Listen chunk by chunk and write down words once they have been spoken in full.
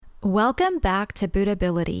Welcome back to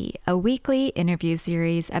Buddhability, a weekly interview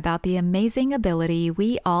series about the amazing ability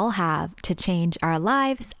we all have to change our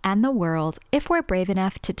lives and the world if we're brave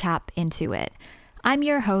enough to tap into it. I'm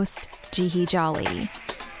your host, Jihi Jolly.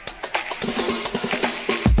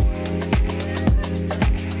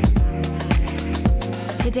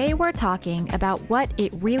 Today we're talking about what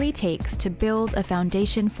it really takes to build a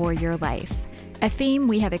foundation for your life. A theme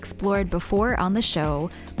we have explored before on the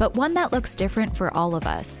show, but one that looks different for all of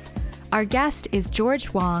us. Our guest is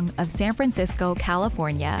George Wong of San Francisco,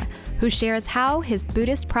 California, who shares how his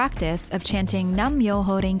Buddhist practice of chanting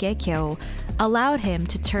Nam-myoho-renge-kyo allowed him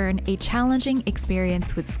to turn a challenging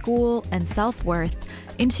experience with school and self-worth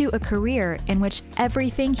into a career in which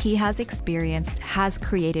everything he has experienced has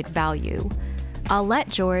created value. I'll let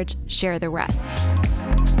George share the rest.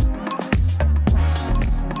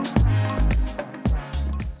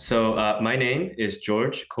 So my name is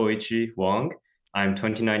George Koichi Wong. I'm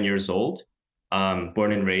 29 years old,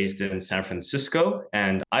 born and raised in San Francisco,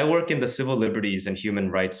 and I work in the civil liberties and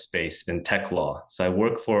human rights space in tech law. So I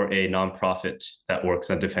work for a nonprofit that works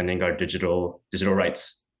on defending our digital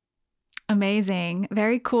rights. Amazing.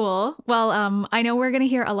 Very cool. Well, I know we're going to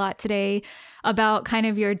hear a lot today about kind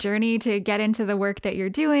of your journey to get into the work that you're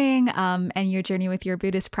doing and your journey with your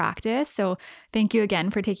Buddhist practice. So thank you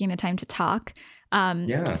again for taking the time to talk.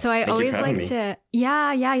 So I always like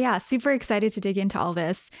to, super excited to dig into all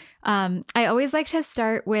this. I always like to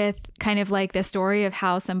start with kind of like the story of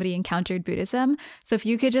how somebody encountered Buddhism. So if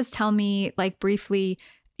you could just tell me like briefly,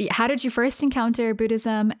 how did you first encounter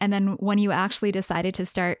Buddhism? And then when you actually decided to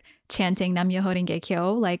start chanting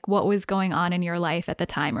Nam-myoho-renge-kyo, like what was going on in your life at the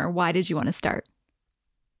time, or why did you want to start?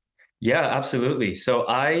 Yeah, absolutely. So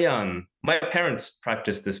my parents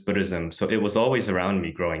practiced this Buddhism, so it was always around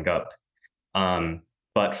me growing up.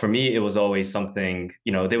 But for me, it was always something,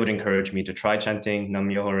 they would encourage me to try chanting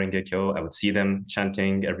Nam-myoho-renge-kyo. I would see them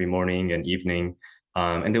chanting every morning and evening.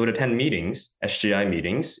 And they would attend meetings, SGI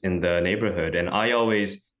meetings in the neighborhood. And I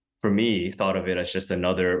always, for me, thought of it as just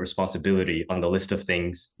another responsibility on the list of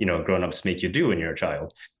things, grown-ups make you do when you're a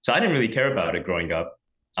child. So I didn't really care about it growing up.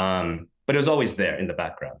 But it was always there in the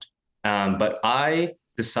background. But I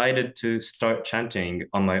decided to start chanting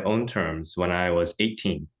on my own terms when I was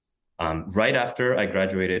 18. Right after I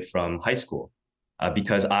graduated from high school,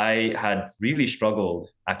 because I had really struggled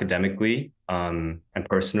academically and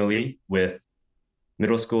personally with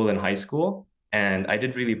middle school and high school. And I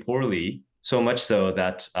did really poorly, so much so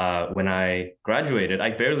that when I graduated, I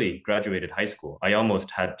barely graduated high school. I almost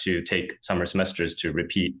had to take summer semesters to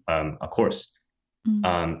repeat a course.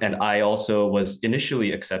 And I also was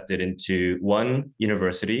initially accepted into one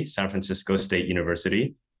university, San Francisco State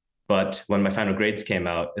University. But when my final grades came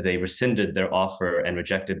out, they rescinded their offer and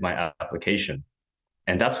rejected my application.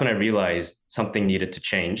 And that's when I realized something needed to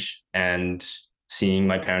change. And seeing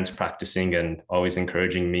my parents practicing and always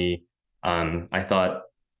encouraging me, I thought,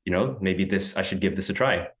 maybe I should give this a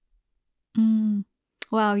try.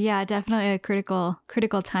 Well, yeah, definitely a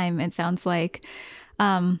critical time, it sounds like,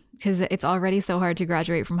 because it's already so hard to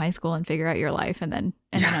graduate from high school and figure out your life. And then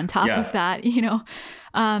on top of that,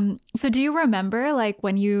 so do you remember like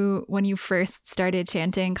when you first started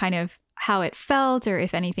chanting kind of how it felt, or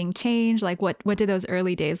if anything changed, like what did those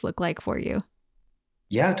early days look like for you?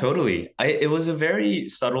 Yeah, totally. It was a very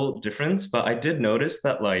subtle difference, but I did notice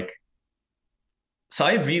that so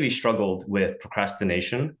I really struggled with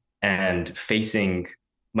procrastination and facing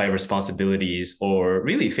my responsibilities, or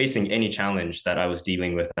really facing any challenge that I was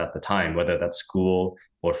dealing with at the time, whether that's school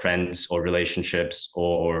or friends or relationships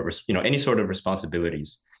or any sort of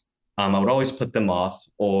responsibilities. I would always put them off,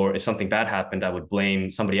 or if something bad happened, I would blame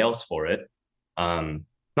somebody else for it.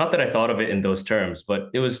 Not that I thought of it in those terms, but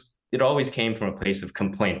it always came from a place of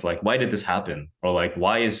complaint, like, why did this happen? Or like,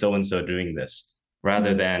 why is so-and-so doing this?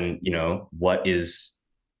 Rather than,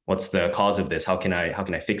 what's the cause of this? How can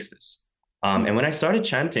I fix this? And when I started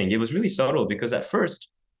chanting, it was really subtle, because at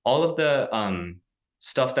first, all of the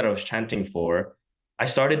stuff that I was chanting for, I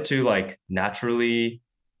started to like naturally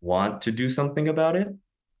want to do something about it.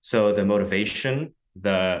 So the motivation,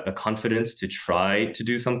 the confidence to try to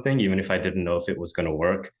do something, even if I didn't know if it was going to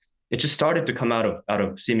work, it just started to come out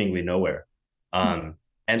of seemingly nowhere. And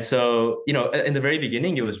so, in the very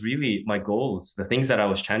beginning, it was really my goals. The things that I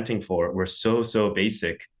was chanting for were so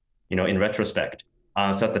basic, in retrospect.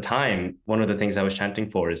 So at the time, one of the things I was chanting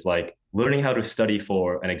for is like learning how to study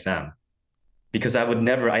for an exam, because I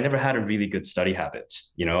never had a really good study habit.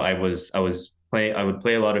 I would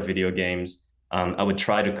play a lot of video games. I would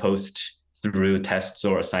try to coast through tests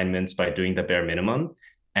or assignments by doing the bare minimum.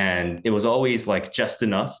 And it was always like just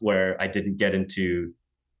enough where I didn't get into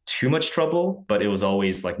too much trouble, but it was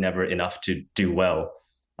always like never enough to do well.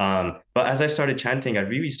 But as I started chanting, I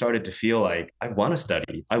really started to feel like I want to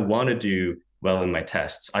study. I want to do well in my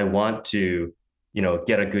tests. I want to,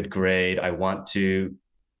 get a good grade. I want to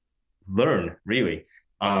learn, really.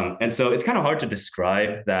 And so it's kind of hard to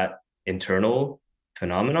describe that internal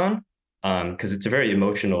phenomenon because it's a very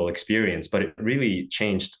emotional experience, but it really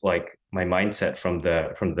changed like my mindset from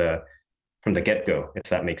the get-go, if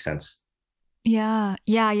that makes sense. Yeah.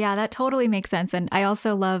 Yeah. Yeah. That totally makes sense. And I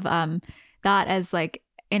also love that as like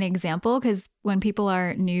an example, because when people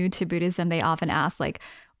are new to Buddhism, they often ask, like,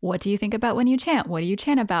 what do you think about when you chant? What do you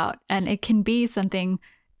chant about? And it can be something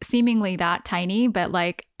seemingly that tiny, but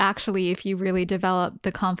like actually, if you really develop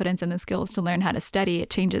the confidence and the skills to learn how to study, it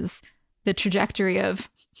changes the trajectory of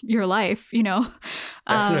your life. Um,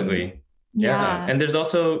 Definitely. Yeah. yeah. And there's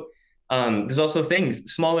also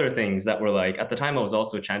things, smaller things that were like at the time I was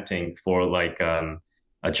also chanting for like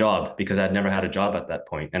a job because I'd never had a job at that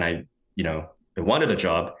point. And I wanted a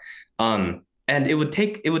job. And it would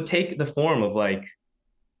take the form of like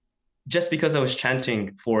just because I was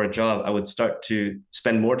chanting for a job, I would start to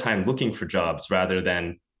spend more time looking for jobs rather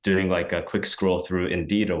than doing like a quick scroll through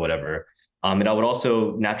Indeed or whatever. And I would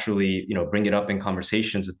also naturally, bring it up in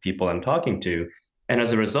conversations with people I'm talking to. And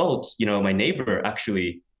as a result, my neighbor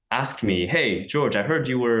actually asked me, "Hey, George, I heard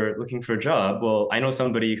you were looking for a job. Well, I know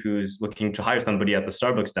somebody who's looking to hire somebody at the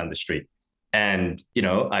Starbucks down the street." And,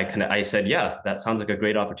 I said, "Yeah, that sounds like a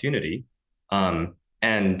great opportunity."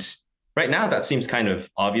 And right now that seems kind of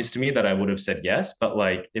obvious to me that I would have said yes, but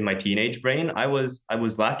like in my teenage brain, I was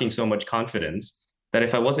lacking so much confidence that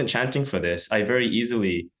if I wasn't chanting for this, I very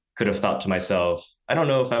easily could have thought to myself, I don't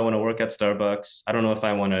know if I want to work at Starbucks. I don't know if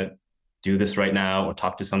I want to do this right now or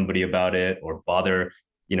talk to somebody about it or bother,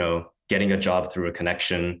 getting a job through a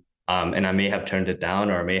connection. And I may have turned it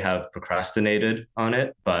down or I may have procrastinated on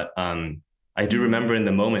it. But I do remember in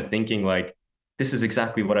the moment thinking like, this is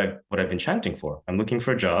exactly what I've been chanting for. I'm looking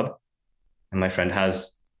for a job and my friend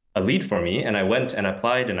has a lead for me. And I went and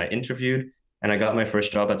applied and I interviewed and I got my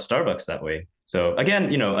first job at Starbucks that way. So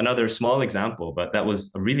again, another small example, but that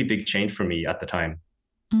was a really big change for me at the time.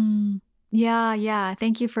 Mm. Yeah, yeah.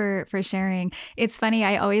 Thank you for sharing. It's funny.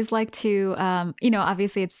 I always like to,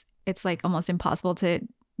 obviously it's like almost impossible to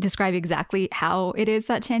describe exactly how it is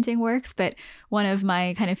that chanting works, but one of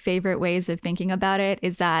my kind of favorite ways of thinking about it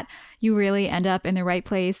is that you really end up in the right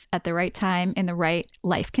place at the right time in the right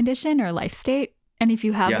life condition or life state. And if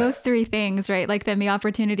you have Yeah, those three things, right, like then the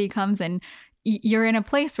opportunity comes and you're in a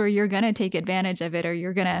place where you're going to take advantage of it or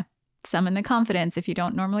you're going to summon the confidence if you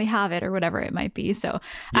don't normally have it or whatever it might be. So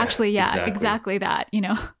yeah, actually, yeah, exactly. exactly that.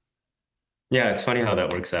 Yeah, it's funny how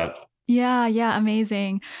that works out. Yeah, yeah,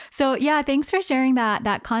 amazing. So yeah, thanks for sharing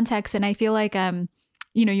that context. And I feel like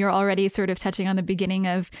you're already sort of touching on the beginning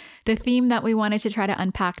of the theme that we wanted to try to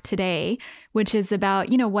unpack today, which is about,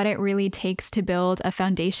 what it really takes to build a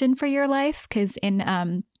foundation for your life. Because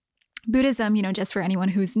in Buddhism, just for anyone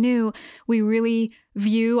who's new, we really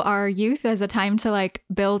view our youth as a time to like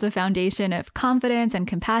build a foundation of confidence and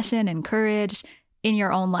compassion and courage in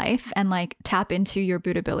your own life and like tap into your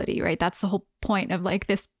Buddhability, right? That's the whole point of like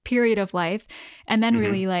this period of life. And then Hmm.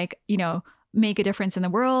 really like, make a difference in the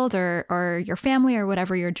world or your family or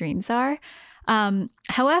whatever your dreams are.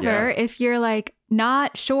 However, Yeah. if you're like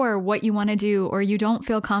not sure what you want to do or you don't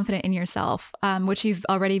feel confident in yourself, which you've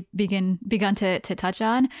already begun to touch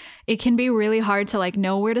on, it can be really hard to like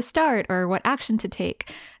know where to start or what action to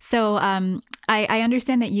take. So I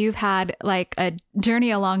understand that you've had like a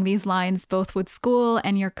journey along these lines, both with school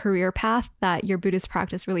and your career path that your Buddhist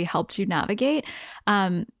practice really helped you navigate.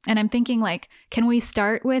 And I'm thinking like, can we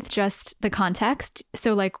start with just the context?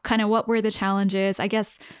 So like kind of what were the challenges? I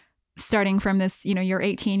guess starting from this, you're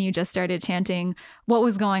 18, you just started chanting. What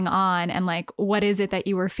was going on? And like, what is it that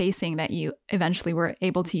you were facing that you eventually were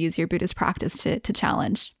able to use your Buddhist practice to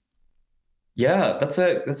challenge? Yeah, that's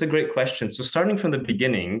a great question. So starting from the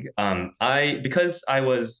beginning, I because I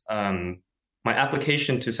was my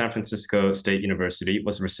application to San Francisco State University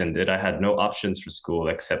was rescinded. I had no options for school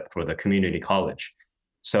except for the community college.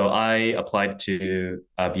 So I applied to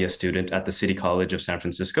be a student at the City College of San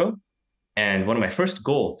Francisco. And one of my first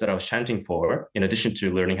goals that I was chanting for, in addition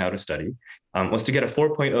to learning how to study, was to get a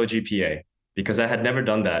 4.0 GPA because I had never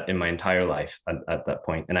done that in my entire life at that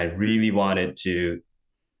point. And I really wanted to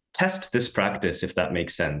test this practice, if that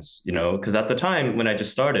makes sense, because at the time when I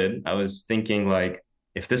just started, I was thinking like,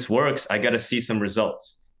 if this works, I got to see some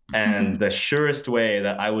results. And the surest way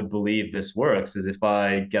that I would believe this works is if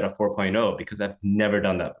I get a 4.0 because I've never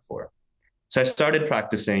done that before. So I started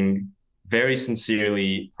practicing very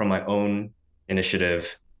sincerely from my own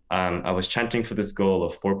initiative. I was chanting for this goal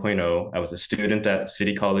of 4.0. I was a student at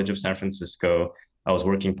City College of San Francisco. I was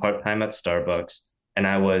working part-time at Starbucks, and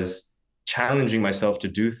I was challenging myself to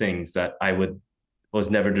do things that was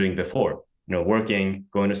never doing before. Working,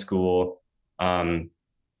 going to school, and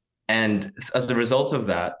as a result of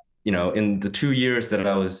that, in the 2 years that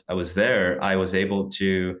I was there, I was able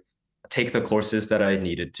to take the courses that I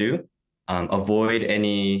needed to, avoid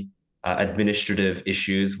any administrative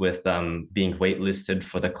issues with being waitlisted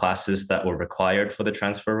for the classes that were required for the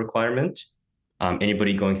transfer requirement.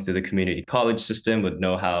 Anybody going through the community college system would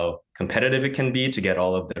know how competitive it can be to get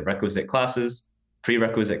all of the prerequisite classes.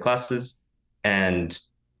 And,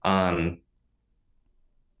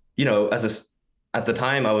 at the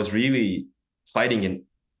time, I was really fighting in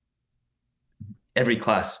every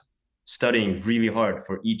class, studying really hard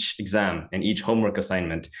for each exam and each homework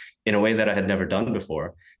assignment in a way that I had never done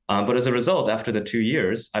before. But as a result, after the 2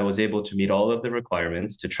 years, I was able to meet all of the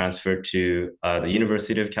requirements to transfer to the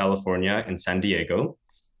University of California in San Diego,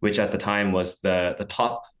 which at the time was the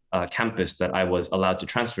top campus that I was allowed to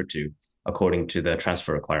transfer to according to the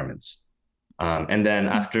transfer requirements. And then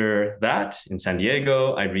after that, in San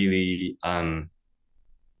Diego, I really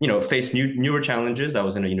faced newer challenges. I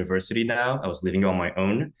was in a university now. I was living on my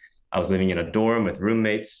own. I was living in a dorm with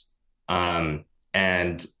roommates.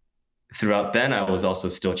 And throughout then, I was also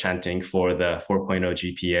still chanting for the 4.0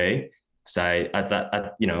 GPA. So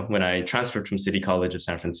when I transferred from City College of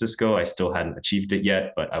San Francisco, I still hadn't achieved it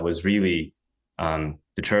yet, but I was really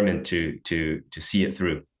determined to see it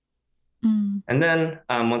through. Mm. And then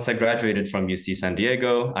once I graduated from UC San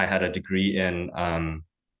Diego, I had a degree in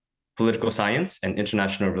political science and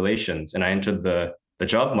international relations, and I entered the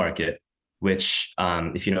job market, which,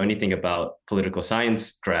 if you know anything about political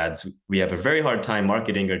science grads, we have a very hard time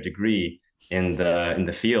marketing our degree in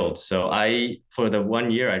the field. So for the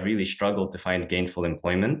 1 year, I really struggled to find gainful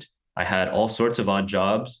employment. I had all sorts of odd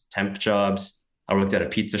jobs, temp jobs. I worked at a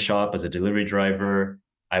pizza shop as a delivery driver.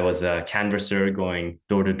 I was a canvasser going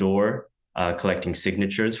door to door, collecting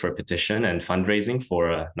signatures for a petition and fundraising for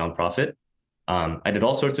a nonprofit. I did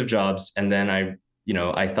all sorts of jobs, and then I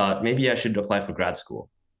thought maybe I should apply for grad school.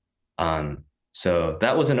 So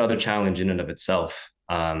that was another challenge in and of itself.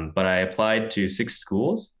 But I applied to 6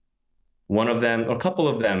 schools. A couple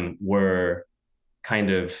of them were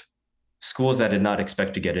kind of schools that I did not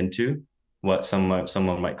expect to get into, what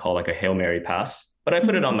someone might call like a Hail Mary pass. But I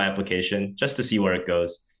put it on my application just to see where it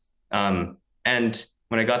goes. And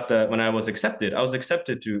when I was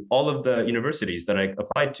accepted to all of the universities that I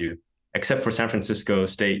applied to, except for San Francisco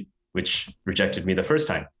State, which rejected me the first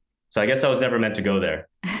time. So I guess I was never meant to go there.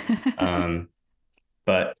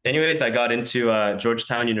 But anyways, I got into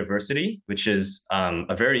Georgetown University, which is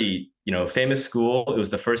a very, famous school. It was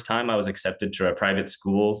the first time I was accepted to a private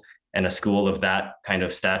school and a school of that kind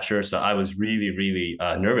of stature. So I was really, really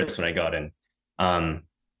nervous when I got in.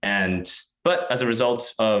 But as a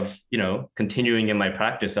result of, continuing in my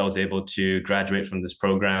practice, I was able to graduate from this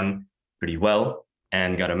program pretty well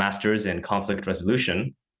and got a master's in conflict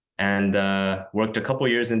resolution, and worked a couple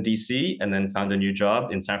years in DC, and then found a new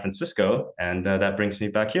job in San Francisco. And that brings me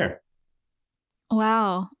back here.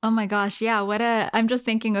 Wow. Oh my gosh. Yeah. I'm just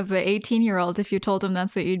thinking of the 18-year-old. If you told him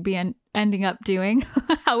that's what you'd be ending up doing,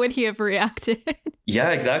 how would he have reacted?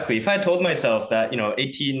 Yeah, exactly. If I had told myself that,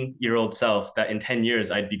 18-year-old self, that in 10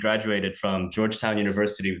 years I'd be graduated from Georgetown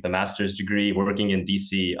University with a master's degree working in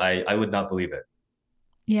DC, I would not believe it.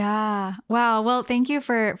 Yeah. Wow. Well, thank you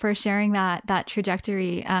for sharing that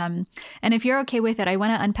trajectory. And if you're okay with it, I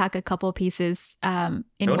want to unpack a couple pieces in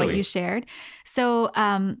Totally. what you shared. So,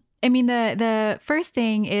 the first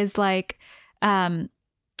thing is like, just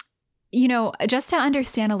to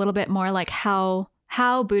understand a little bit more, like how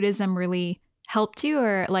Buddhism really helped you,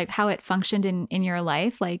 or like how it functioned in your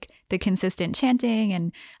life, like the consistent chanting,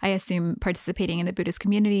 and I assume participating in the Buddhist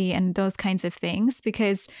community and those kinds of things.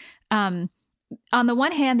 Because on the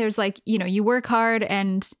one hand, there's like, you work hard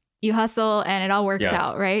and you hustle and it all works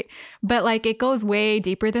out, right? But like it goes way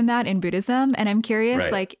deeper than that in Buddhism. And I'm curious,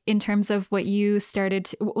 Right. like in terms of what you started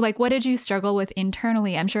to, like, what did you struggle with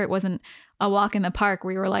internally? I'm sure it wasn't a walk in the park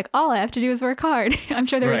where you were like, all I have to do is work hard. I'm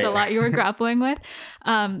sure there was a Right. lot you were grappling with.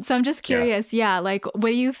 So I'm just curious, like,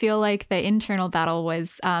 what do you feel like the internal battle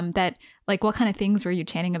was, that like, what kind of things were you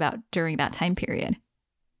chanting about during that time period?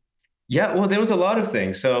 Yeah, well, there was a lot of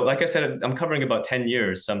things. So like I said, I'm covering about 10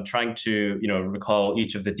 years. So I'm trying to, recall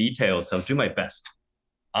each of the details. So I'll do my best.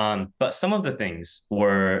 But some of the things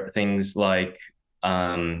were things like,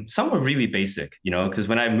 some were really basic, because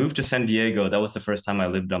when I moved to San Diego, that was the first time I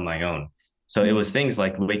lived on my own. So it was things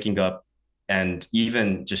like waking up and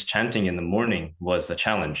even just chanting in the morning was a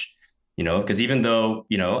challenge. because even though,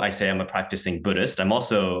 I say I'm a practicing Buddhist, I'm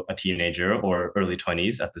also a teenager or early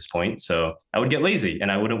 20s at this point. So I would get lazy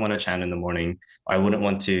and I wouldn't want to chant in the morning. Or I wouldn't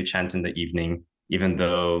want to chant in the evening, even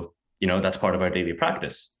though, that's part of our daily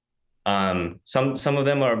practice. Some of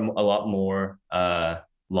them are a lot more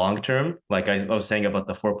long term. Like I was saying about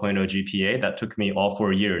the 4.0 GPA, that took me all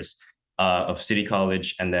 4 years of City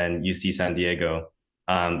College and then UC San Diego,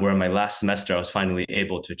 where in my last semester I was finally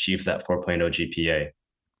able to achieve that 4.0 GPA.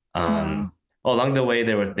 Wow. Um, Along the way,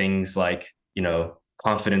 there were things like,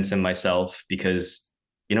 confidence in myself because,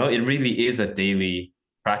 it really is a daily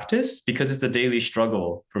practice because it's a daily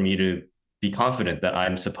struggle for me to be confident that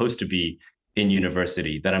I'm supposed to be in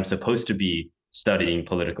university, that I'm supposed to be studying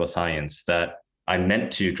political science, that I'm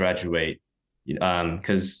meant to graduate.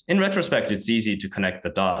 Because in retrospect, it's easy to connect the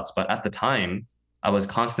dots. But at the time, I was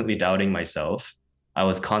constantly doubting myself. I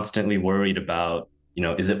was constantly worried about,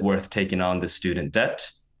 is it worth taking on the student debt?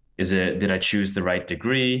 Did I choose the right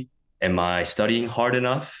degree? Am I studying hard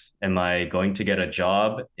enough? Am I going to get a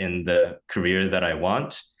job in the career that I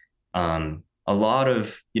want? A lot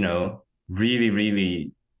of, really,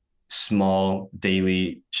 really small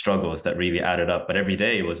daily struggles that really added up. But every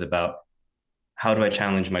day was about how do I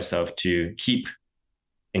challenge myself to keep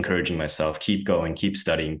encouraging myself, keep going, keep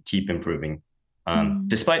studying, keep improving, Mm.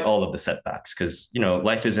 despite all of the setbacks. Because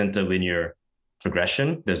life isn't a linear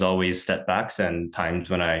progression. There's always setbacks and times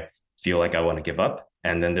when I feel like I want to give up,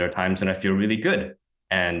 and then there are times when I feel really good.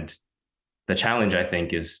 And the challenge, I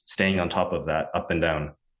think, is staying on top of that, up and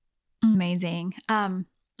down. Amazing.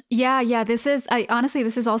 Yeah, yeah, I honestly,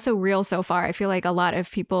 this is also real so far. I feel like a lot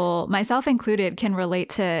of people, myself included, can relate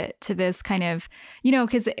to this kind of,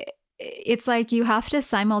 because it's like you have to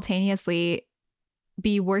simultaneously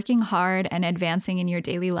be working hard and advancing in your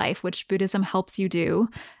daily life, which Buddhism helps you do.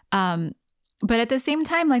 Um, but at the same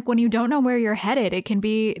time, like when you don't know where you're headed,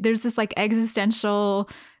 there's this like existential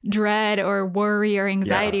dread or worry or Yeah,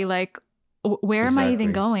 anxiety, like, where am I even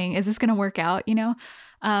exactly. going? Is this going to work out?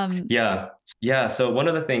 Um, Yeah, yeah. So one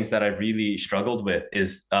of the things that I really struggled with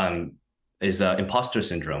is imposter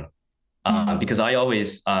syndrome, mm, because I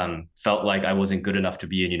always felt like I wasn't good enough to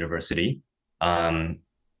be in university. Um,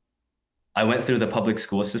 I went through the public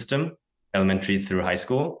school system, elementary through high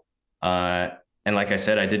school, uh, and like I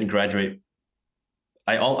said, I didn't graduate.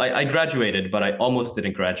 I graduated, but I almost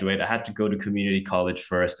didn't graduate. I had to go to community college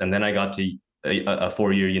first, and then I got to a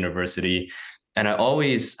 4 year university. And I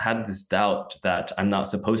always had this doubt that I'm not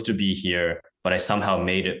supposed to be here, but I somehow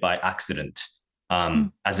made it by accident,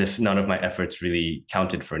 mm, as if none of my efforts really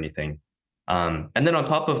counted for anything. And then on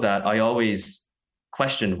top of that, I always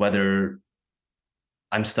questioned whether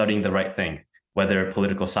I'm studying the right thing, whether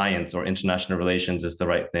political science or international relations is the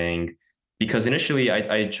right thing. Because initially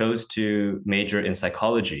I chose to major in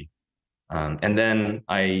psychology. And then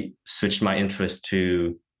I switched my interest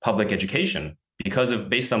to public education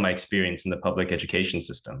based on my experience in the public education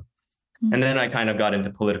system. mm, And then I kind of got into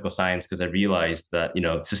political science because I realized that,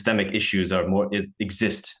 systemic issues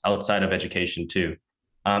exist outside of education too.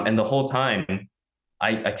 And the whole time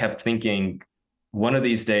I kept thinking, one of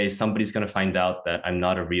these days, somebody's going to find out that I'm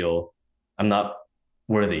not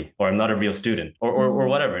worthy, or I'm not a real student, or mm,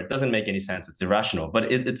 whatever. It doesn't make any sense. It's irrational,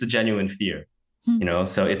 but it's a genuine fear, mm,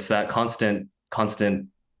 So it's that constant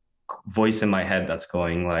voice in my head that's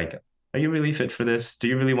going like, are you really fit for this? Do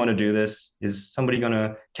you really want to do this? Is somebody going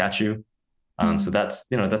to catch you? So mm.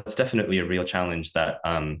 that's definitely a real challenge that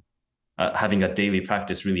having a daily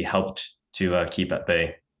practice really helped to keep at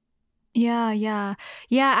bay. Yeah, yeah.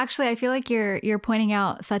 Yeah, actually I feel like you're pointing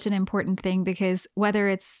out such an important thing because whether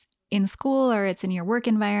it's in school or it's in your work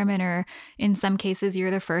environment or in some cases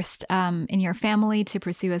you're the first in your family to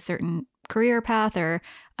pursue a certain career path or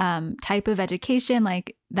type of education,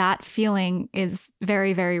 like that feeling is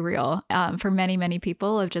very, very real for many, many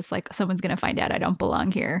people of just like someone's going to find out I don't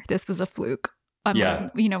belong here. This was a fluke. I'm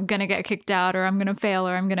like, Yeah. gonna get kicked out or I'm gonna fail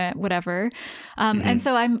or I'm gonna whatever. And Hmm.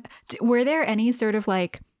 so were there any sort of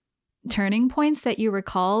like turning points that you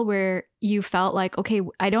recall where you felt like, okay,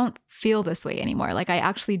 I don't feel this way anymore? Like, I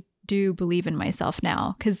actually do believe in myself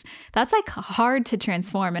now. Cause that's like hard to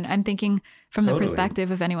transform. And I'm thinking from the Totally. perspective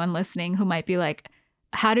of anyone listening who might be like,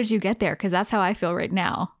 how did you get there? Cause that's how I feel right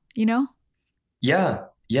now, you know? Yeah.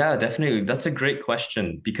 Yeah, definitely. That's a great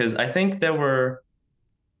question because I think there were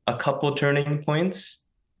a couple turning points.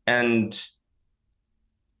 And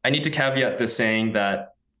I need to caveat this saying that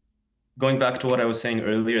going back to what I was saying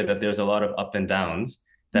earlier, that there's a lot of up and downs,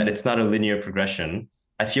 that Mm, it's not a linear progression.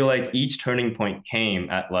 I feel like each turning point came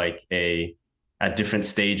at different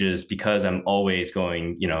stages because I'm always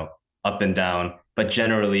going, up and down, but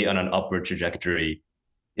generally on an upward trajectory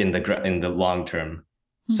in the long term.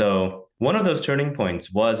 So one of those turning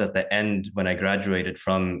points was at the end when I graduated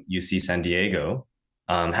from UC San Diego,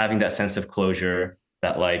 having that sense of closure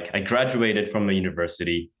that like I graduated from a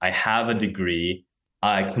university, I have a degree,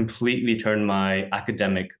 I completely turned my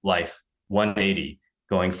academic life 180,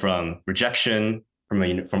 going from rejection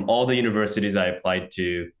from all the universities I applied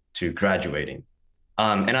to graduating.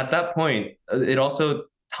 And at that point, it also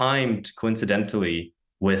timed coincidentally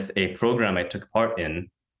with a program I took part in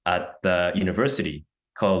at the university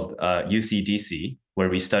called UCDC, where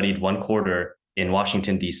we studied 1 quarter in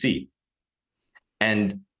Washington, D.C.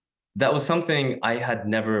 And that was something I had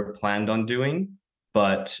never planned on doing,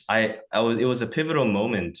 but it was a pivotal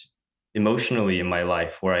moment emotionally in my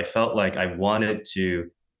life where I felt like I wanted to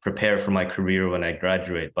prepare for my career when I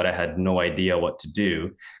graduate, but I had no idea what to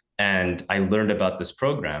do. And I learned about this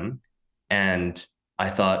program and I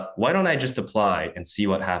thought, why don't I just apply and see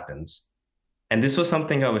what happens? And this was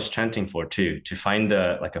something I was chanting for too, to find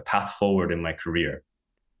a path forward in my career.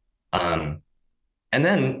 Um, and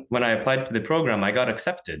then when I applied to the program, I got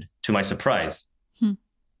accepted to my surprise. Hmm.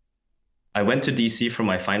 I went to DC for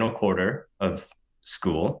my final quarter of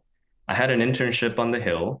school. I had an internship on the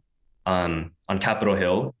Hill, on Capitol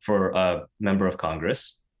Hill for a member of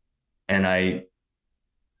Congress. And I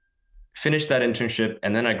finished that internship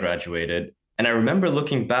and then I graduated. And I remember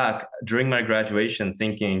looking back during my graduation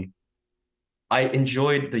thinking, I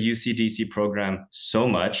enjoyed the UCDC program so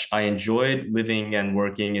much. I enjoyed living and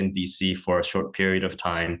working in DC for a short period of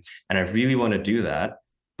time. And I really want to do that.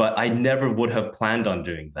 But I never would have planned on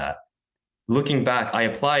doing that. Looking back, I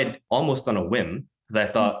applied almost on a whim because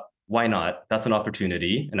I thought, why not? That's an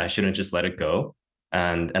opportunity and I shouldn't just let it go.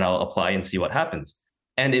 And I'll apply and see what happens.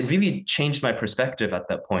 And it really changed my perspective at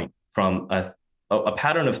that point from a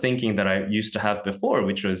pattern of thinking that I used to have before,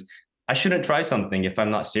 which was I shouldn't try something if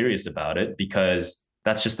I'm not serious about it because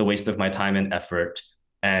that's just a waste of my time and effort.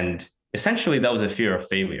 And essentially, that was a fear of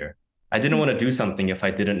failure. I didn't want to do something if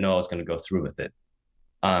I didn't know I was going to go through with it.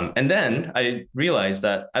 And then I realized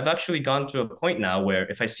that I've actually gone to a point now where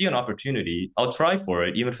if I see an opportunity, I'll try for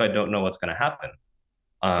it, even if I don't know what's going to happen.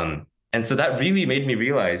 And so that really made me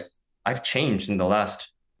realize I've changed in the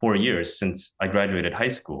last 4 years since I graduated high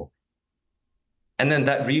school. And then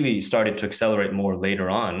that really started to accelerate more later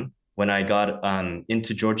on. When I got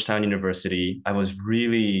into Georgetown University, I was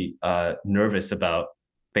really nervous about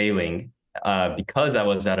failing because I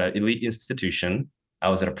was at an elite institution. I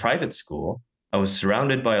was at a private school. I was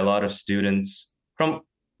surrounded by a lot of students from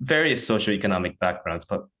various socioeconomic backgrounds,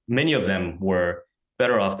 but many of them were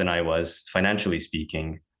better off than I was, financially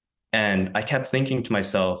speaking. And I kept thinking to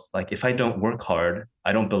myself, like, if I don't work hard,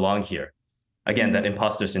 I don't belong here. Again, that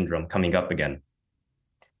imposter syndrome coming up again.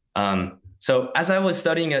 So as I was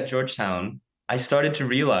studying at Georgetown, I started to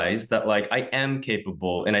realize that like I am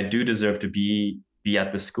capable and I do deserve to be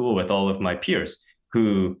at the school with all of my peers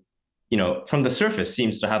who, from the surface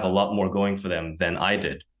seems to have a lot more going for them than I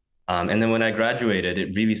did. And then when I graduated,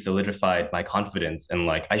 it really solidified my confidence and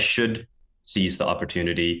like I should seize the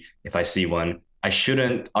opportunity if I see one. I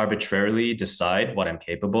shouldn't arbitrarily decide what I'm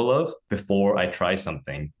capable of before I try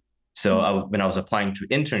something. So when I was applying to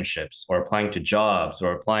internships or applying to jobs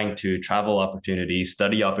or applying to travel opportunities,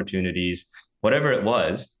 study opportunities, whatever it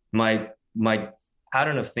was, my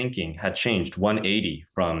pattern of thinking had changed 180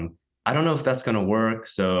 from, I don't know if that's going to work.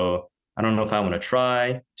 So I don't know if I want to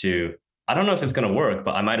try to, I don't know if it's going to work,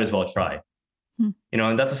 but I might as well try.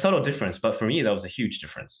 And that's a subtle difference. But for me, that was a huge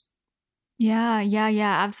difference. Yeah,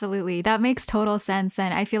 absolutely. That makes total sense.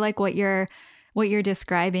 And I feel like what you're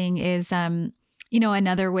describing is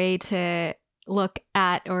another way to look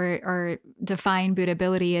at or define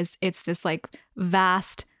Buddhability is it's this like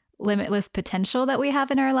vast, limitless potential that we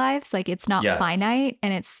have in our lives. Like it's not finite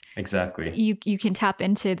and it's exactly you can tap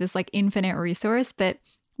into this like infinite resource, but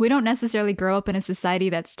we don't necessarily grow up in a society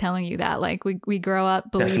that's telling you that. Like we grow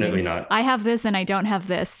up believing definitely not. I have this and I don't have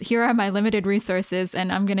this. Here are my limited resources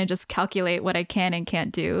and I'm going to just calculate what I can and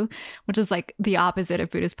can't do, which is like the opposite of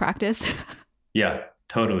Buddhist practice. Yeah,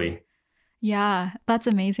 totally. Yeah, that's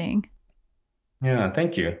amazing. Yeah,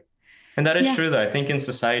 thank you. And that is true that I think in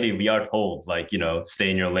society we are told like, stay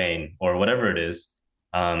in your lane or whatever it is.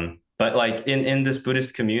 But like in this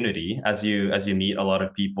Buddhist community, as you meet a lot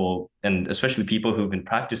of people and especially people who've been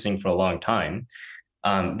practicing for a long time,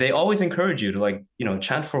 they always encourage you to like,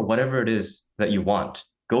 chant for whatever it is that you want.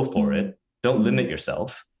 Go for it. Don't limit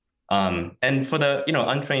yourself. And for the,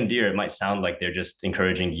 untrained ear, it might sound like they're just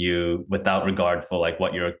encouraging you without regard for like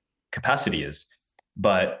what your capacity is.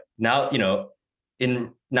 But now,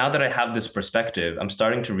 now that I have this perspective, I'm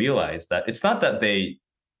starting to realize that it's not that they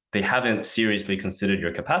haven't seriously considered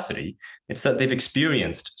your capacity. It's that they've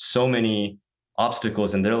experienced so many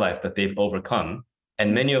obstacles in their life that they've overcome.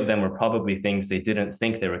 And many of them were probably things they didn't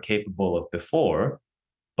think they were capable of before,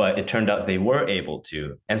 but it turned out they were able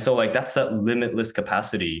to. And so like that's that limitless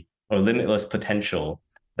capacity or limitless potential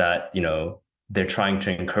that, they're trying to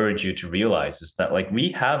encourage you to realize, is that like we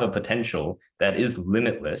have a potential that is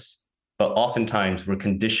limitless, but oftentimes we're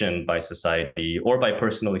conditioned by society or by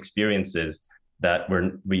personal experiences that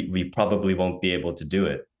we probably won't be able to do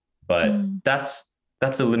it. But Mm.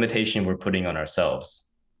 that's a limitation we're putting on ourselves,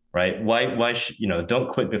 right? Don't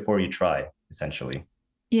quit before you try, essentially.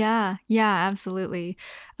 Yeah, yeah, absolutely.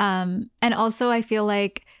 And also, I feel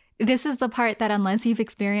like this is the part that, unless you've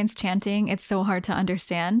experienced chanting, it's so hard to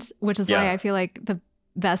understand, which is why Yeah, I feel like the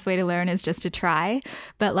best way to learn is just to try.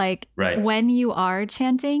 But like right. when you are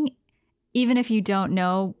chanting, even if you don't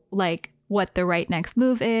know like what the right next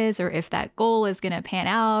move is or if that goal is going to pan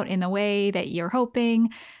out in the way that you're hoping,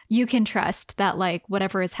 you can trust that like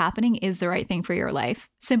whatever is happening is the right thing for your life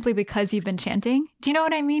simply because you've been chanting. Do you know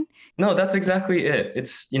what I mean? No, that's exactly it.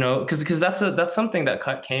 It's, because that's something that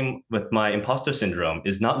came with my imposter syndrome,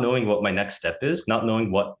 is not knowing what my next step is, not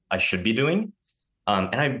knowing what I should be doing.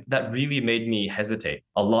 And that really made me hesitate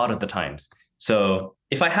a lot of the times. So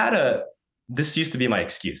if I had this used to be my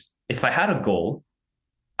excuse. If I had a goal,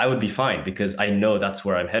 I would be fine because I know that's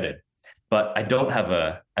where I'm headed. But I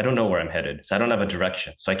don't know where I'm headed. So I don't have a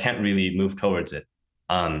direction. So I can't really move towards it.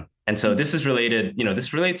 And so this is related,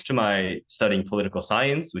 this relates to my studying political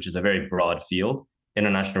science, which is a very broad field.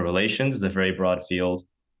 International relations is a very broad field.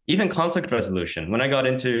 Even conflict resolution. When I got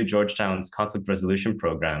into Georgetown's conflict resolution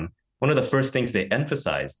program, one of the first things they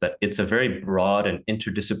emphasized that it's a very broad and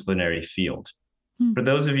interdisciplinary field. Hmm. For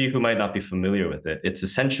those of you who might not be familiar with it, it's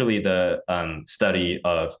essentially the study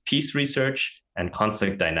of peace research and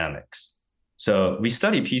conflict dynamics. So we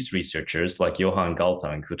study peace researchers like Johan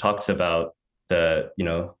Galtung, who talks about the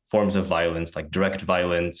forms of violence like direct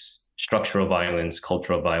violence, structural violence,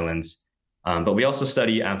 cultural violence. But we also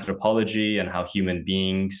study anthropology and how human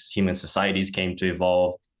societies came to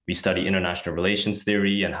evolve. We study international relations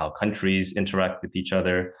theory and how countries interact with each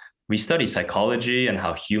other. We study psychology and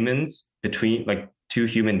how humans between like two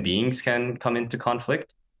human beings can come into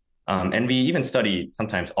conflict. And we even study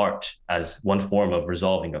sometimes art as one form of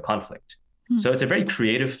resolving a conflict. Hmm. So it's a very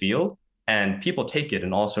creative field and people take it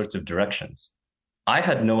in all sorts of directions. I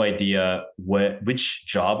had no idea which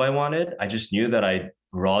job I wanted. I just knew that I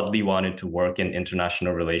broadly wanted to work in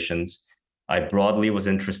international relations. I broadly was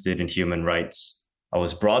interested in human rights. I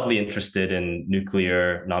was broadly interested in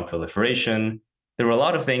nuclear nonproliferation. There were a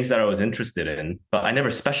lot of things that I was interested in, but I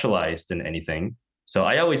never specialized in anything. So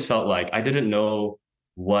I always felt like I didn't know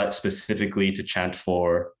what specifically to chant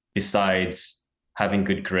for besides having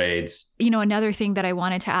good grades. Another thing that I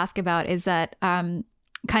wanted to ask about is that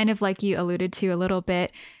kind of like you alluded to a little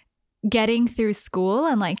bit, getting through school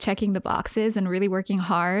and like checking the boxes and really working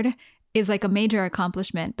hard is like a major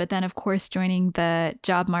accomplishment. But then, of course, joining the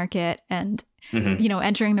job market and, Mm-hmm.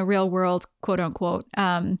 entering the real world, quote unquote,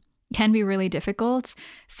 can be really difficult.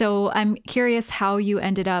 So I'm curious how you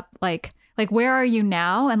ended up like where are you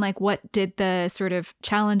now, and like what did the sort of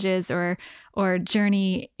challenges or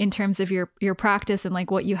journey in terms of your practice and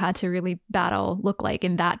like what you had to really battle look like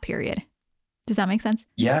in that period? Does that make sense?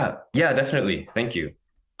 Yeah, definitely. Thank you.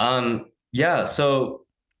 Yeah, so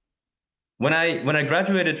when I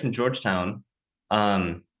graduated from Georgetown,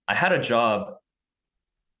 I had a job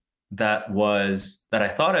that I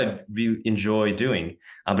thought I'd really enjoy doing,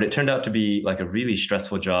 but it turned out to be like a really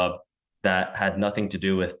stressful job that had nothing to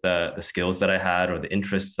do with the skills that I had or the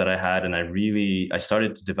interests that I had, and I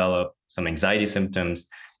started to develop some anxiety symptoms,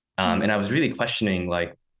 Mm. and I was really questioning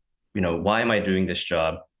like, why am I doing this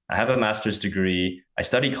job? I have a master's degree. I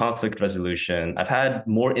study conflict resolution. I've had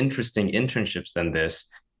more interesting internships than this,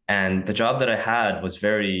 and the job that I had was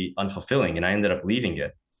very unfulfilling, and I ended up leaving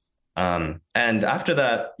it. And after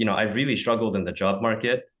that, I really struggled in the job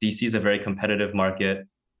market. DC is a very competitive market.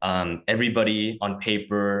 Everybody on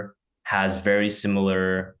paper has very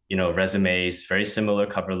similar, resumes, very similar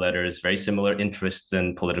cover letters, very similar interests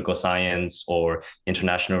in political science or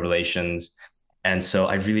international relations. And so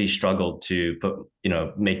I really struggled to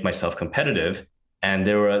make myself competitive. And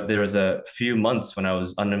there was a few months when I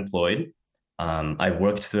was unemployed. I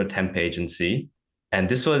worked through a temp agency, and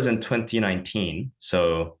this was in 2019.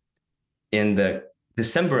 So in the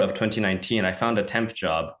December of 2019, I found a temp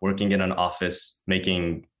job working in an office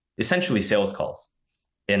making essentially sales calls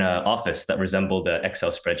in an office that resembled an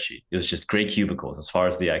Excel spreadsheet. It was just gray cubicles as far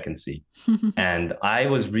as the eye can see. And I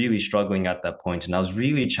was really struggling at that point, and I was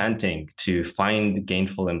really chanting to find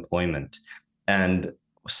gainful employment. And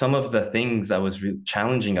some of the things I was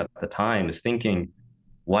challenging at the time is thinking,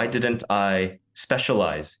 why didn't I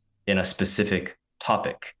specialize in a specific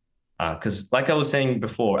topic? Because, like I was saying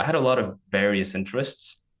before, I had a lot of various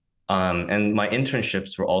interests, and my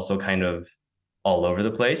internships were also kind of all over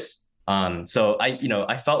the place. So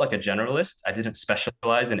I felt like a generalist. I didn't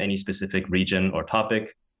specialize in any specific region or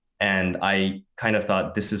topic, and I kind of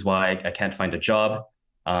thought this is why I can't find a job.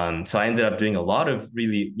 So I ended up doing a lot of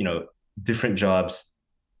really, different jobs,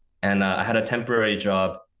 and I had a temporary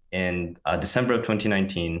job in December of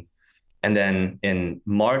 2019. And then in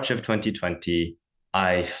March of 2020,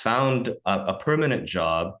 I found a permanent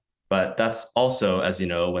job. But that's also, as you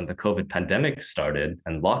know, when the COVID pandemic started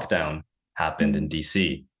and lockdown happened in Mm.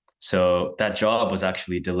 DC. So that job was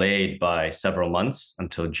actually delayed by several months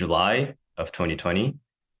until July of 2020.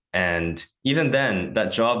 And even then,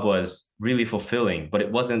 that job was really fulfilling, but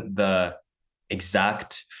it wasn't the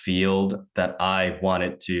exact field that I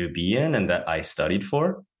wanted to be in and that I studied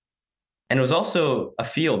for. And it was also a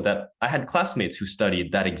field that I had classmates who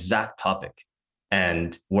studied that exact topic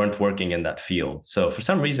and weren't working in that field. So for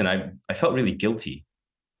some reason, I felt really guilty.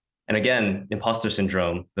 And again, imposter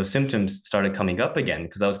syndrome, those symptoms started coming up again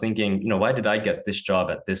because I was thinking, why did I get this job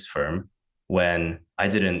at this firm when I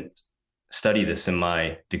didn't study this in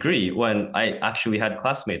my degree, when I actually had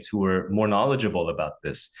classmates who were more knowledgeable about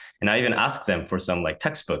this. And I even asked them for some like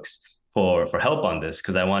textbooks for help on this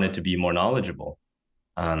because I wanted to be more knowledgeable.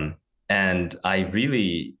 Um, and I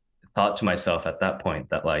really thought to myself at that point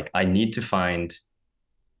that like I need to find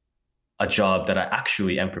a job that I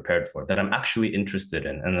actually am prepared for, that I'm actually interested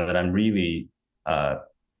in, and that I'm really, uh,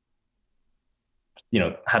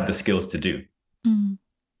 have the skills to do. Mm.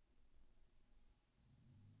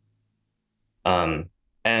 Um,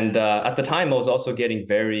 and at the time, I was also getting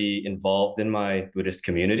very involved in my Buddhist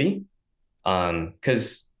community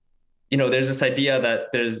because there's this idea that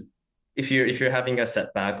there's if you're having a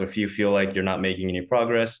setback or if you feel like you're not making any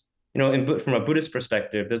progress, from a Buddhist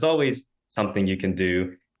perspective, there's always something you can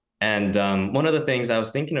do. And one of the things I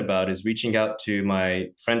was thinking about is reaching out to my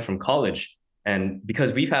friend from college. And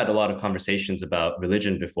because we've had a lot of conversations about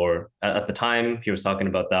religion before, at the time, he was talking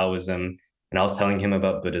about Taoism, and I was telling him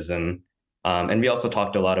about Buddhism. And we also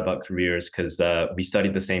talked a lot about careers because we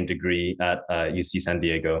studied the same degree at UC San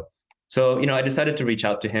Diego. So, I decided to reach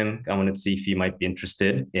out to him. I wanted to see if he might be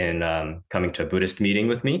interested in coming to a Buddhist meeting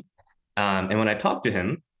with me. And when I talked to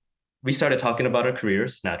him, we started talking about our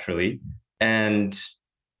careers naturally. And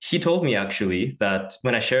he told me actually that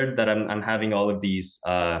when I shared that I'm having all of these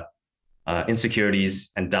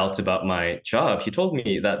insecurities and doubts about my job, he told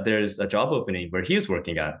me that there's a job opening where he is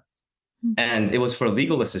working at, Mm. and it was for a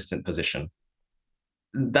legal assistant position.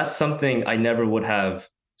 That's something I never would have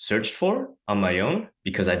searched for on my own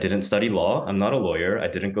because I didn't study law. I'm not a lawyer. I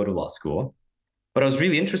didn't go to law school, but I was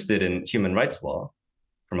really interested in human rights law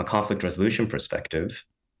from a conflict resolution perspective.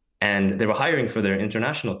 And they were hiring for their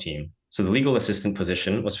international team. So the legal assistant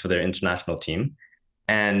position was for their international team.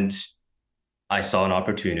 And I saw an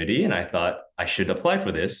opportunity and I thought I should apply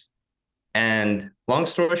for this. And long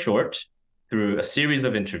story short, through a series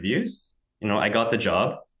of interviews, I got the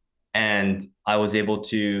job and I was able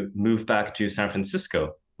to move back to San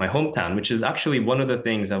Francisco, my hometown, which is actually one of the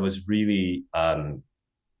things I was really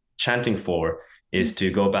chanting for is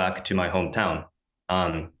to go back to my hometown.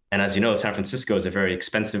 And as you know, San Francisco is a very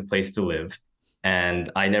expensive place to live.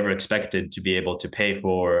 And I never expected to be able to pay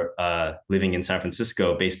for living in San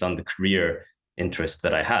Francisco based on the career interest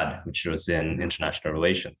that I had, which was in international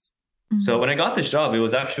relations. So Mm. when I got this job, it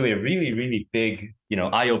was actually a really, really big,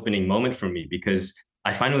 eye-opening moment for me because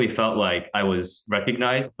I finally felt like I was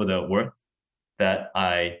recognized for the worth that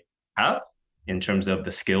I have in terms of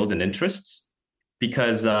the skills and interests.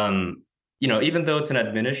 Because even though it's an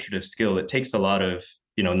administrative skill, it takes a lot of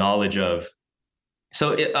knowledge of.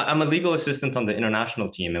 So I'm a legal assistant on the international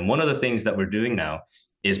team, and one of the things that we're doing now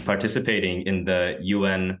is participating in the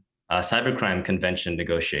UN Cybercrime Convention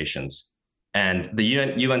negotiations. And the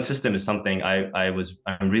UN system is something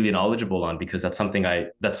I'm really knowledgeable on because that's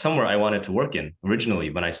somewhere I wanted to work in originally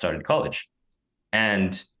when I started college.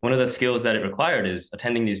 And one of the skills that it required is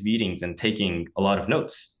attending these meetings and taking a lot of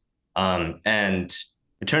notes. And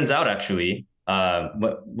it turns out actually,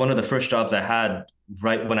 one of the first jobs I had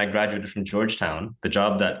right when I graduated from Georgetown, the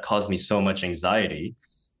job that caused me so much anxiety,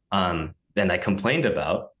 and I complained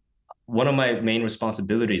about, one of my main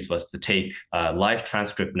responsibilities was to take live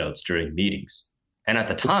transcript notes during meetings. And at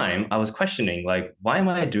the time, I was questioning, like, why am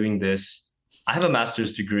I doing this? I have a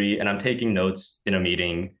master's degree and I'm taking notes in a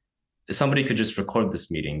meeting. Somebody could just record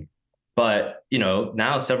this meeting. But,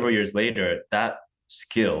 now several years later, that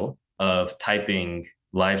skill of typing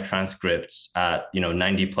live transcripts at,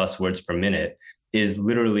 90 plus words per minute is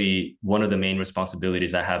literally one of the main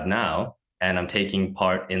responsibilities I have now, and I'm taking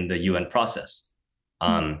part in the UN process.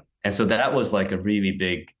 And so that was like a really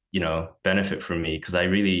big, benefit for me because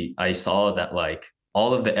I saw that like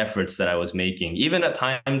all of the efforts that I was making, even at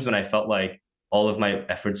times when I felt like all of my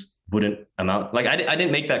efforts wouldn't amount, like I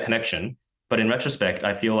didn't make that connection, but in retrospect,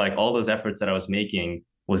 I feel like all those efforts that I was making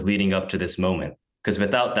was leading up to this moment. Because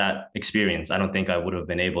without that experience, I don't think I would have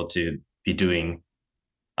been able to be doing,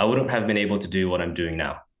 I wouldn't have been able to do what I'm doing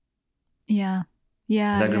now. Yeah. Is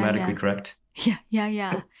Yeah. that Yeah. grammatically Yeah. correct? Yeah. Yeah.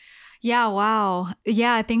 Yeah. Yeah. Wow.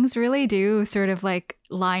 Yeah. Things really do sort of like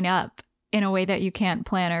line up in a way that you can't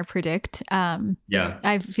plan or predict. Yeah.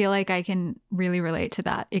 I feel like I can really relate to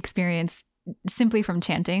that experience simply from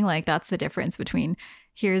chanting. Like that's the difference between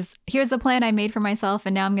here's a plan I made for myself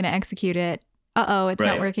and now I'm going to execute it. Uh-oh, it's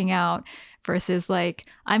not Right. working out versus like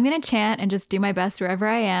I'm going to chant and just do my best wherever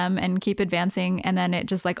I am and keep advancing and then it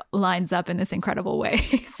just like lines up in this incredible way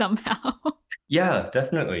somehow. Yeah,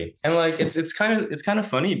 definitely. And like it's kind of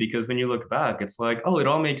funny because when you look back, it's like, oh, it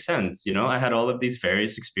all makes sense. I had all of these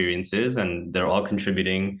various experiences and they're all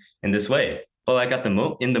contributing in this way. But like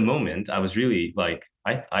in the moment, I was really like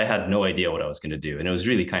I had no idea what I was going to do. And it was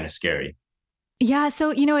really kind of scary. Yeah, so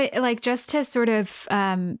like just to sort of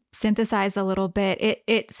synthesize a little bit,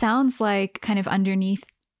 it sounds like kind of underneath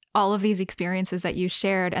all of these experiences that you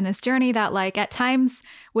shared and this journey that like at times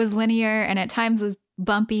was linear and at times was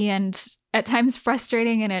bumpy and at times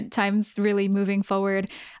frustrating and at times really moving forward,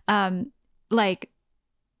 like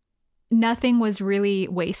nothing was really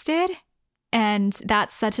wasted. And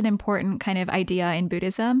that's such an important kind of idea in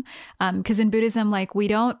Buddhism. Because in Buddhism, like we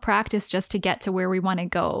don't practice just to get to where we want to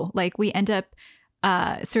go. Like we end up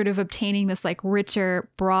sort of obtaining this like richer,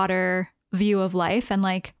 broader view of life and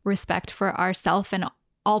like respect for ourself and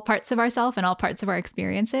all parts of ourself and all parts of our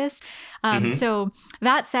experiences. Hmm. So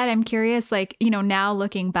that said, I'm curious, like, now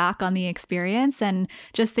looking back on the experience and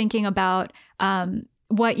just thinking about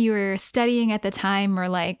what you were studying at the time or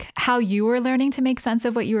like how you were learning to make sense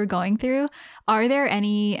of what you were going through. Are there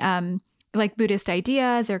any like Buddhist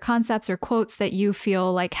ideas or concepts or quotes that you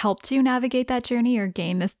feel like helped you navigate that journey or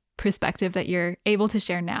gain this perspective that you're able to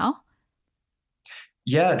share now?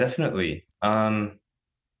 Yeah, definitely.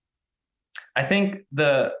 I think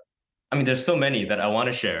there's so many that I want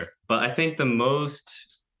to share, but I think the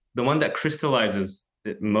one that crystallizes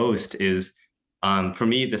it most is, for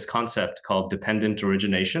me, this concept called dependent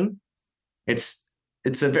origination. It's,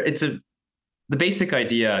 the basic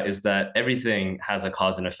idea is that everything has a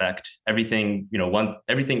cause and effect. Everything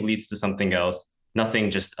leads to something else.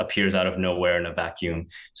 Nothing just appears out of nowhere in a vacuum.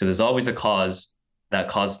 So there's always a cause that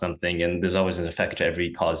caused something, and there's always an effect to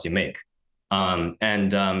every cause you make.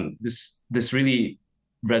 And this really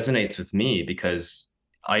resonates with me because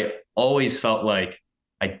I always felt like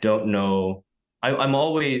I don't know. I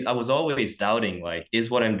was always doubting, like, is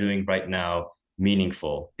what I'm doing right now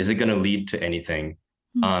meaningful? Is it going to lead to anything?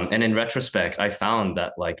 Hmm. And in retrospect, I found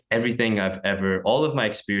that like all of my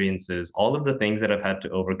experiences, all of the things that I've had to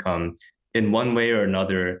overcome in one way or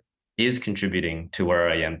another is contributing to where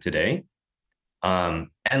I am today. And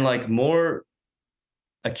like more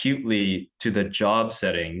acutely to the job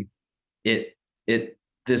setting, it it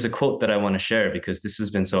there's a quote that I want to share because this has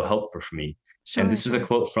been so helpful for me. And Sure, this is a sure.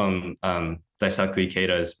 quote from Daisaku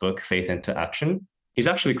Ikeda's book Faith into Action. He's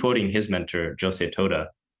actually quoting his mentor Josei Toda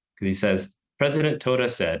because he says President Toda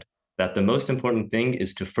said that the most important thing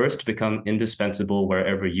is to first become indispensable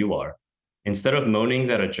wherever you are. Instead of moaning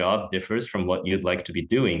that a job differs from what you'd like to be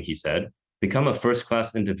doing, he said, become a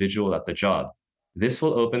first-class individual at the job. This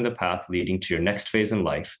will open the path leading to your next phase in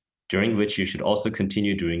life, during which you should also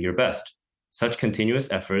continue doing your best. Such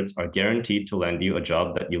continuous efforts are guaranteed to land you a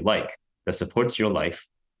job that you like, that supports your life,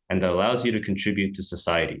 and that allows you to contribute to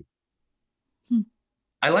society. Hmm.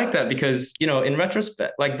 I like that because, in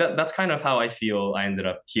retrospect, like that's kind of how I feel I ended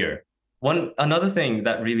up here. Another thing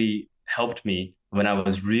that really helped me when I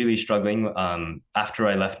was really struggling, after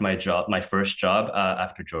I left my first job,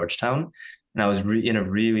 after Georgetown, and I was in a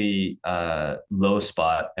really low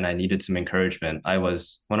spot and I needed some encouragement.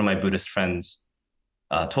 One of my Buddhist friends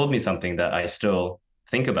told me something that I still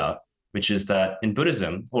think about, which is that in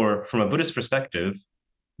Buddhism, or from a Buddhist perspective,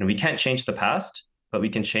 we can't change the past, but we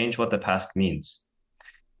can change what the past means.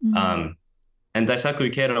 Mm. Um, and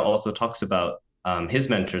Daisaku Ikeda also talks about his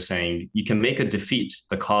mentor saying, you can make a defeat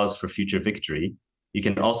the cause for future victory. You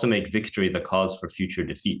can also make victory the cause for future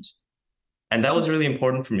defeat. And that was really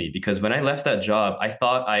important for me because when I left that job, I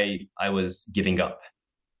thought I was giving up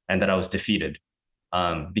and that I was defeated.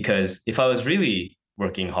 Because if I was really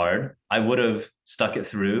working hard, I would have stuck it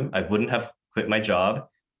through. I wouldn't have quit my job.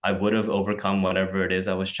 I would have overcome whatever it is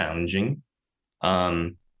I was challenging.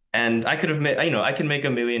 And I could have made, I can make a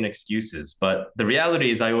million excuses, but the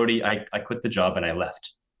reality is I quit the job and I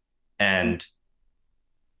left. And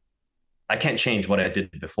I can't change what I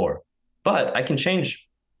did before, but I can change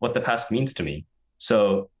what the past means to me.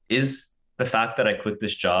 So is the fact that I quit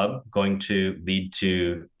this job going to lead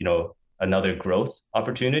to, another growth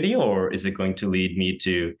opportunity, or is it going to lead me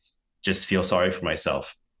to just feel sorry for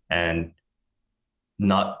myself and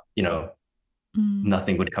not, Mm.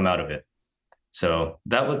 nothing would come out of it? So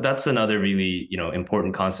that's another really,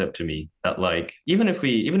 important concept to me, that like even if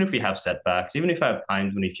we have setbacks, even if I have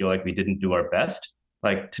times when we feel like we didn't do our best,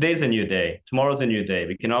 like today's a new day, tomorrow's a new day.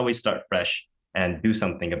 We can always start fresh and do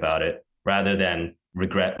something about it rather than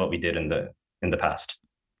regret what we did in the past.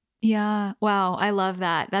 Yeah. Wow. I love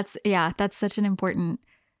that. That's such an important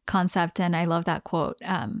concept. And I love that quote.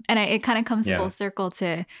 It kind of comes full Yeah. circle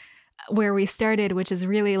to where we started, which is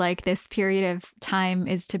really like this period of time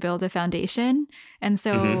is to build a foundation. And Hmm.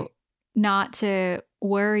 so not to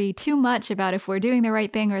worry too much about if we're doing the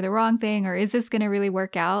right thing or the wrong thing, or is this going to really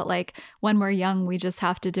work out? Like when we're young, we just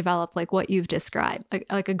have to develop like what you've described,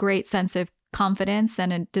 like a great sense of confidence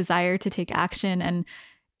and a desire to take action and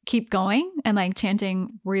keep going. And like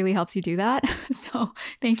chanting really helps you do that. So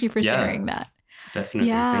thank you for Yeah, sharing that.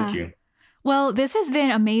 definitely. Thank Yeah. you. Well, this has been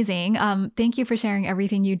amazing. Thank you for sharing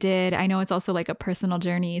everything you did. I know it's also like a personal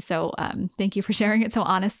journey. So thank you for sharing it so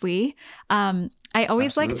honestly. I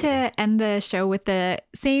always like Absolutely. to end the show with the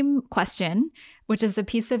same question, which is a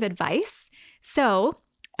piece of advice. So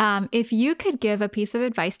if you could give a piece of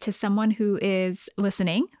advice to someone who is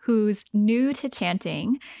listening, who's new to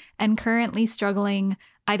chanting and currently struggling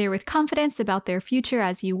either with confidence about their future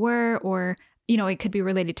as you were, or it could be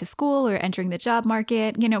related to school or entering the job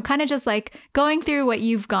market, kind of just like going through what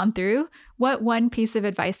you've gone through. What one piece of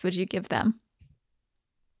advice would you give them?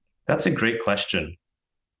 That's a great question.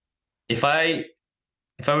 If I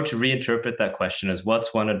if I were to reinterpret that question as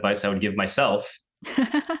what's one advice I would give myself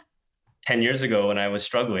 10 years ago when I was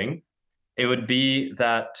struggling, it would be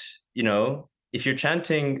that, if you're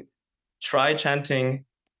chanting, try chanting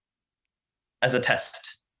as a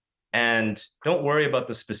test, and don't worry about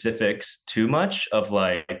the specifics too much of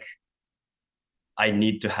like, I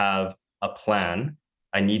need to have a plan.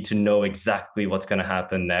 I need to know exactly what's going to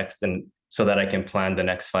happen next, and so that I can plan the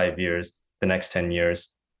next 5 years, the next 10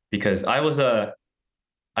 years. Because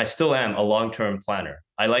I still am a long-term planner.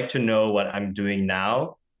 I like to know what I'm doing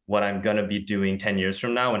now, what I'm going to be doing 10 years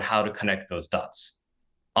from now, and how to connect those dots,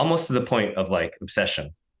 almost to the point of like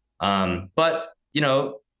obsession. But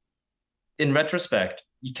in retrospect,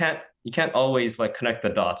 you can't always like connect the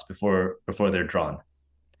dots before they're drawn.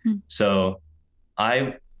 Hmm. So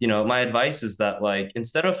my advice is that like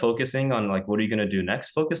instead of focusing on like what are you going to do next,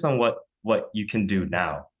 focus on what you can do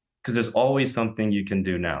now, because there's always something you can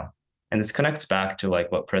do now. And this connects back to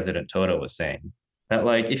like what President Toto was saying, that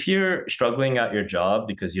like if you're struggling at your job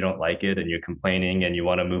because you don't like it and you're complaining and you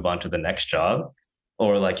want to move on to the next job,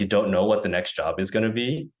 or like you don't know what the next job is going to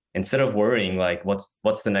be, instead of worrying like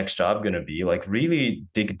what's the next job going to be, like really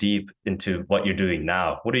dig deep into what you're doing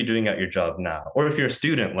now. What are you doing at your job now? Or if you're a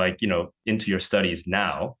student, like into your studies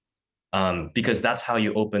now, because that's how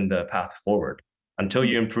you open the path forward. Until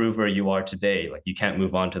you improve where you are today, like you can't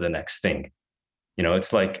move on to the next thing.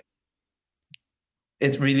 It's like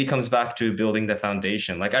it really comes back to building the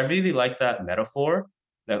foundation. Like I really like that metaphor,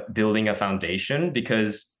 that building a foundation,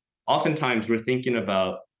 because oftentimes we're thinking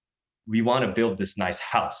about, we want to build this nice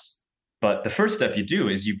house. But the first step you do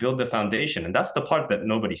is you build the foundation. And that's the part that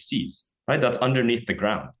nobody sees, right? That's underneath the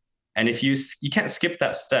ground. And if you can't skip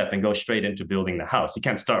that step and go straight into building the house. You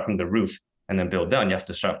can't start from the roof and then build down. You have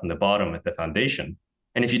to start from the bottom with the foundation.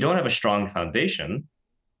 And if you don't have a strong foundation,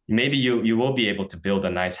 maybe you will be able to build a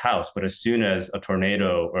nice house, but as soon as a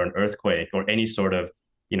tornado or an earthquake or any sort of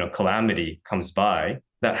calamity comes by,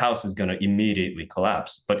 that house is going to immediately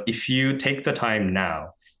collapse. But if you take the time now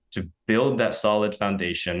to build that solid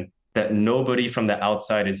foundation that nobody from the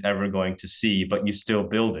outside is ever going to see, but you still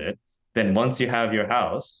build it, then once you have your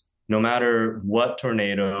house, no matter what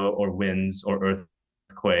tornado or winds or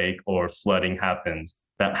earthquake or flooding happens,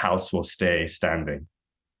 that house will stay standing.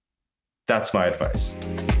 That's my advice.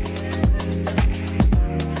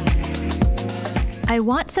 I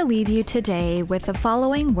want to leave you today with the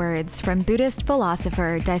following words from Buddhist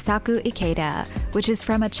philosopher Daisaku Ikeda, which is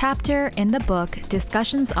from a chapter in the book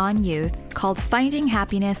Discussions on Youth called Finding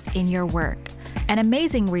Happiness in Your Work, an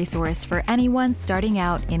amazing resource for anyone starting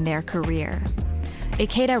out in their career.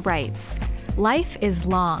 Ikeda writes, "Life is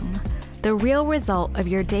long. The real result of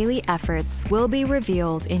your daily efforts will be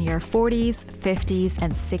revealed in your 40s, 50s,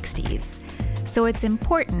 and 60s. So it's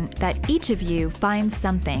important that each of you finds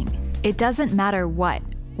something, It doesn't matter what,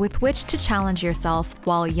 with which to challenge yourself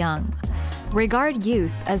while young. Regard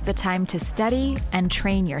youth as the time to study and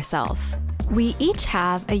train yourself. We each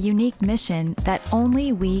have a unique mission that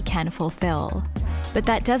only we can fulfill. But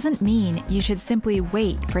that doesn't mean you should simply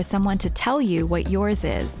wait for someone to tell you what yours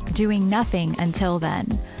is, doing nothing until then.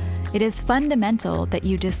 It is fundamental that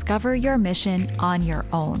you discover your mission on your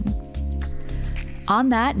own. On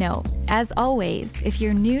that note, as always, if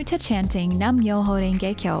you're new to chanting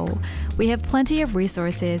Nam-myoho-renge-kyo, we have plenty of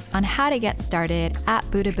resources on how to get started at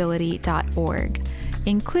buddhability.org,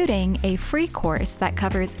 including a free course that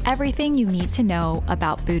covers everything you need to know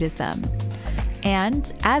about Buddhism.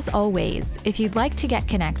 And as always, if you'd like to get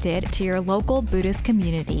connected to your local Buddhist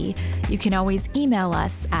community, you can always email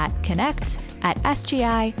us at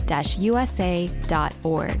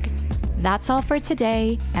connect@sgi-usa.org. That's all for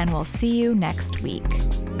today, and we'll see you next week.